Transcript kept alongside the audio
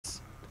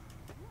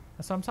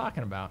That's what I'm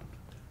talking about.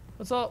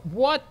 What's up?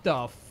 What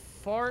the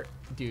fart?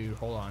 Dude,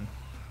 hold on.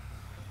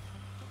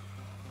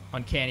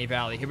 Uncanny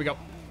Valley. Here we go.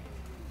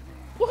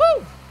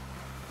 Woohoo!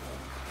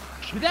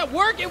 Did that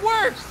work? It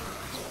works!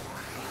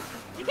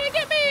 You can't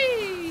get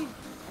me!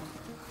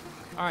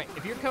 Alright,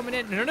 if you're coming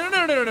in...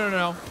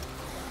 No.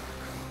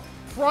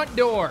 Front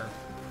door.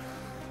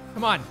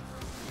 Come on.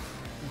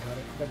 Got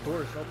it. That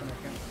door is open. I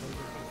can't close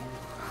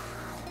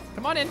it.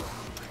 Come on in.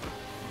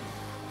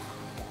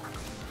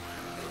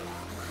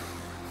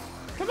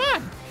 Come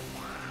on.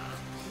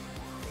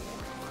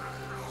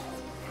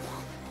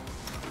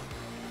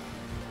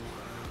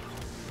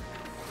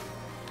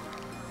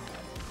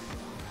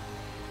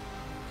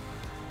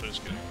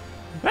 Just kidding.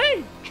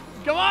 Hey,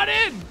 come on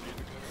in.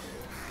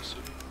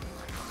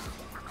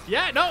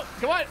 Yeah, no,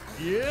 come on.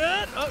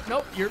 Yeah, oh,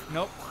 nope,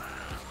 nope.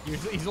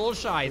 He's a little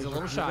shy, he's a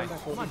little shy.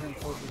 Come on.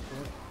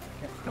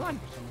 Come on.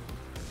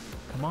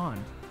 Come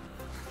on.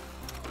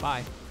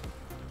 Bye.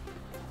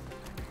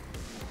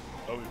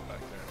 I'll be back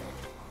there.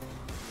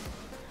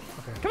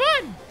 Okay. Come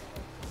on.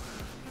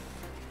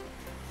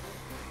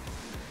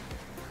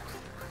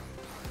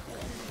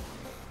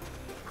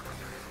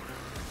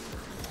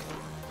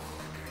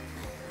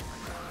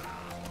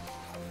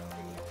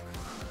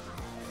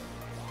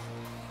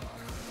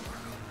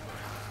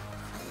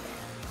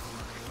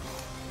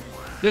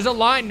 There's a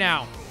line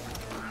now.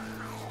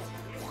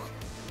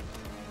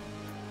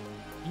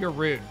 You're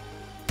rude.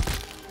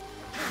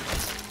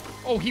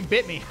 Oh, he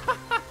bit me.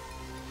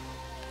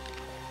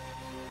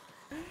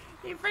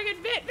 He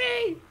freaking bit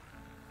me.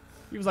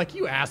 He was like,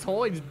 you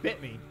asshole. He just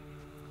bit me.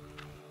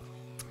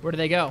 Where do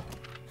they go?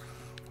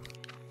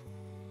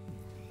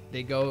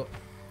 They go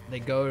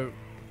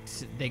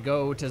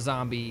to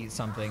zombie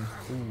something.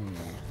 Ooh.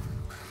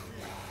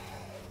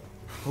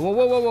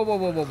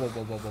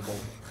 Whoa.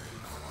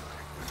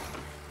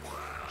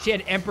 She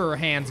had emperor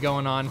hands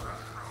going on. You know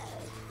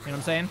what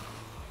I'm saying?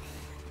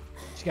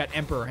 She got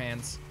emperor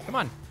hands. Come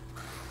on.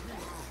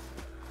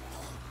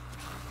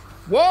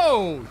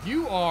 Whoa!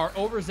 You are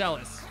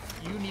overzealous.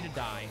 You need to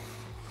die.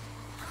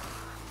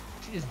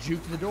 She just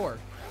juked the door.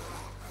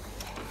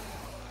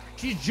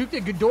 She juked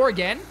the door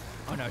again?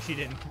 Oh no, she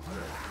didn't.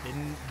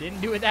 Didn't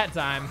do it that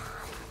time.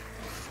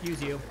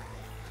 Excuse you.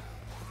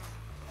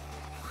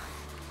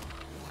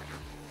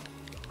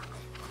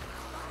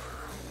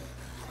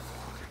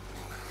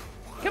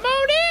 Come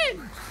on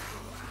in!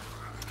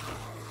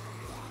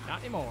 Not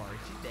anymore.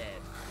 She's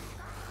dead.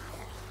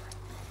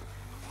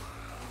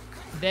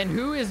 Then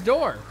who is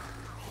door?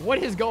 What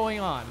is going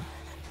on?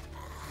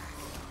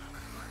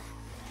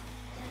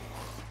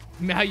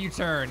 Now you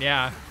turn,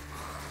 yeah.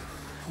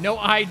 No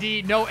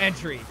ID, no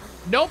entry.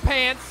 No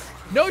pants,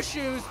 no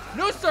shoes,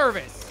 no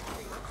service.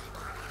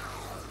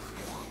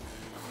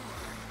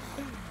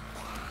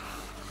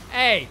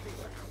 Hey.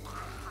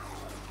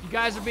 You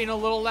guys are being a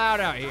little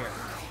loud out here.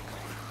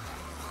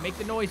 Make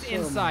the noise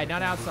inside,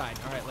 not outside.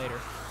 All right, later.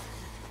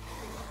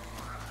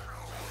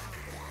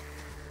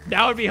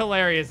 That would be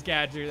hilarious,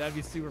 Gadger. That'd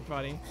be super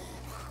funny.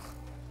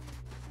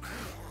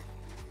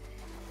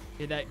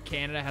 Hey, that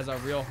Canada has a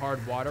real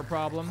hard water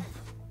problem.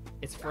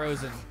 It's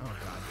frozen. Oh,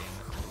 God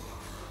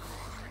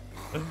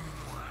damn it.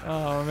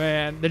 Oh,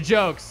 man. The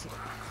jokes.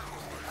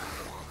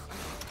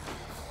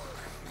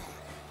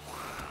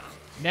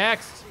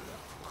 Next.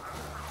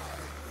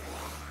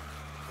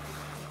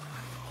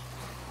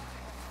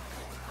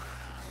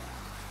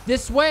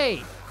 This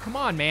way. Come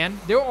on, man.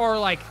 There are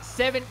like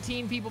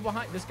 17 people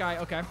behind this guy.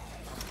 Okay.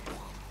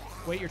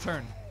 Wait your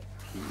turn.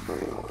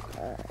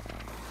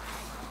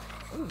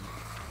 Ooh.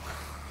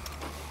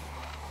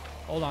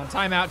 Hold on.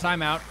 Time out. I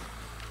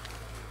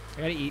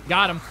gotta eat.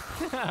 Got him.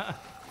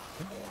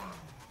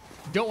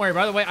 Don't worry.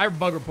 By the way, I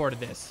bug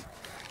reported this.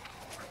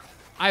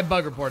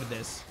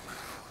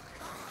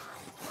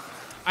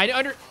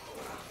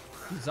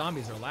 These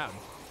zombies are loud.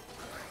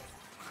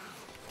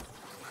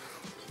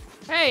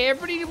 Hey,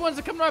 everybody wants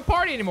to come to my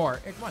party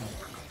anymore. Hey, come on.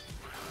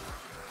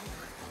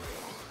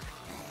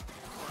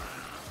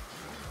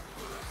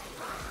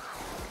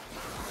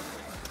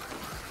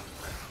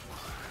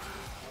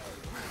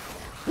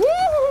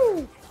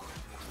 Woo!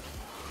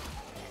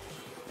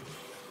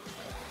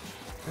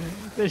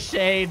 The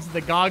shades,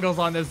 the goggles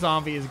on this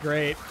zombie is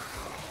great.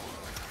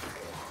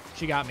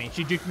 She got me.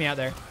 She juked me out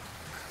there.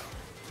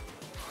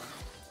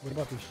 What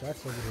about these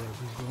shacks over here? Is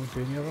he going to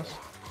any of us?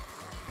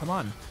 Come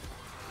on.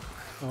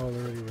 Oh,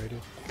 they're already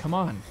raided. Come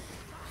on.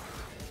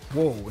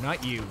 Whoa,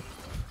 not you.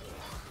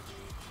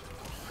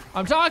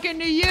 I'm talking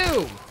to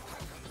you.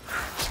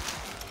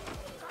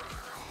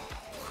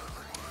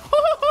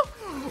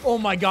 Oh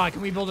my God,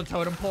 can we build a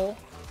totem pole?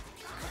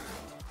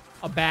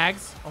 Of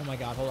bags? Oh my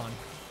God, hold on.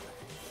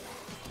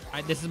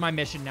 This is my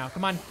mission now.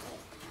 Come on.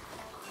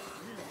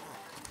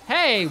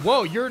 Hey,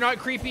 whoa, you're not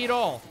creepy at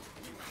all.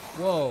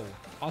 Whoa,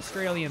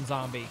 Australian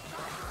zombie.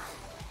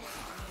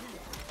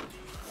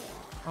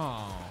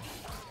 Oh.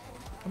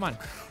 Come on.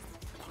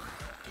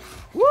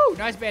 Woo,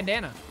 nice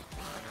bandana.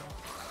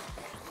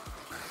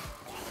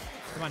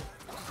 Come on.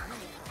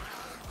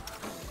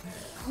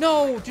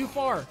 No, too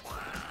far.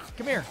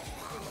 Come here.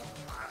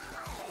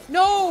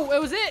 No, it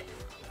was it.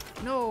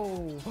 No.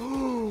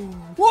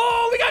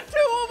 Whoa, we got 2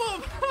 of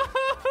them.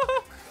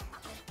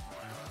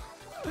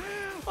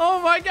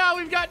 Oh my God,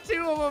 we've got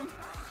 2 of them.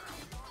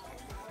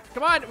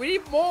 Come on, we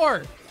need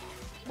more.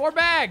 More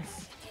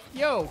bags.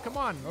 Yo, come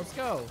on, let's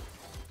go.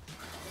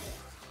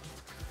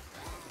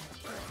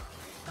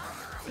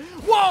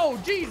 Whoa,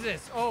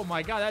 Jesus. Oh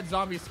my God, that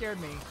zombie scared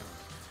me.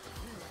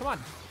 Come on.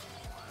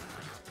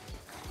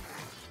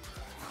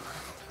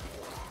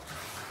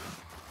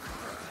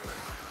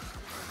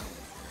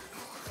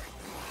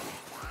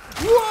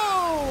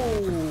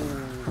 Whoa!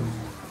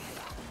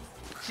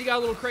 She got a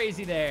little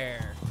crazy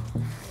there.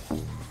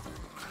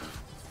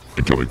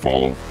 Incoming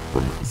follow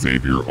from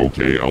Xavier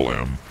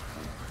OKLM.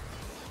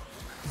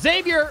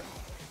 Xavier!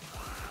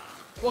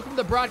 Welcome to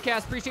the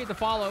broadcast. Appreciate the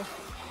follow.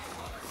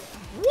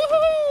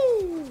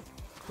 Woohoo!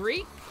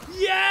 3?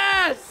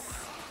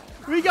 Yes!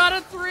 We got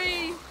a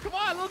 3! Come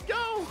on, let's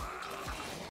go!